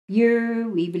Your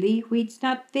weevily wheat's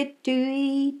not fit to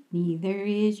eat, neither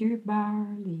is your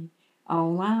barley.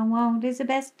 All I want is the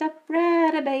best of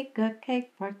bread, to bake a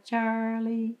cake for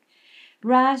Charlie.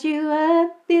 Rise you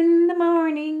up in the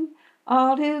morning,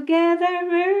 all together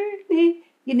early.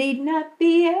 You need not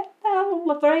be at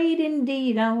all afraid,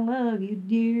 indeed I'll love you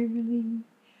dearly.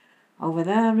 Over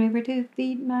the river to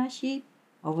feed my sheep,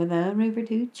 over the river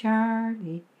to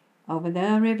Charlie. Over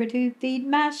the river to feed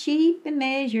my sheep and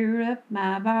measure up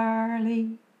my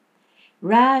barley.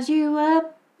 Rise you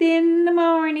up in the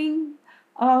morning,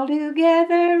 all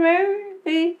together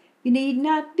early. You need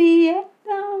not be at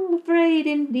all afraid,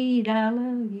 indeed I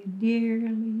love you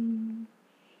dearly.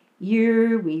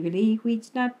 Your weevily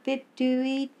wheat's not fit to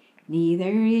eat,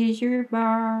 neither is your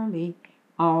barley.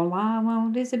 All I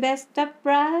want is the best of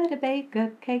bread, to bake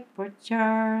a cake for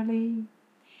Charlie.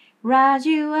 Rise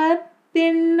you up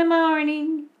in the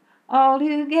morning, all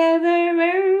together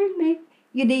early.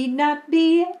 You need not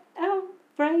be at all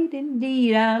afraid,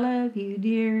 indeed I love you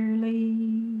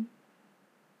dearly.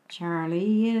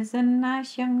 Charlie is a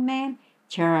nice young man,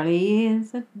 Charlie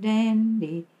is a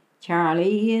dandy.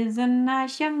 Charlie is a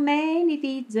nice young man, he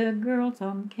feeds a girl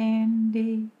some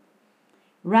candy.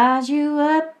 Rise you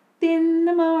up in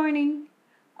the morning,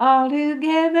 all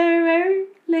together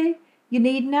early. You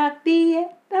need not be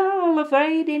at all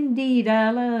afraid, indeed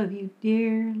I love you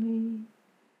dearly.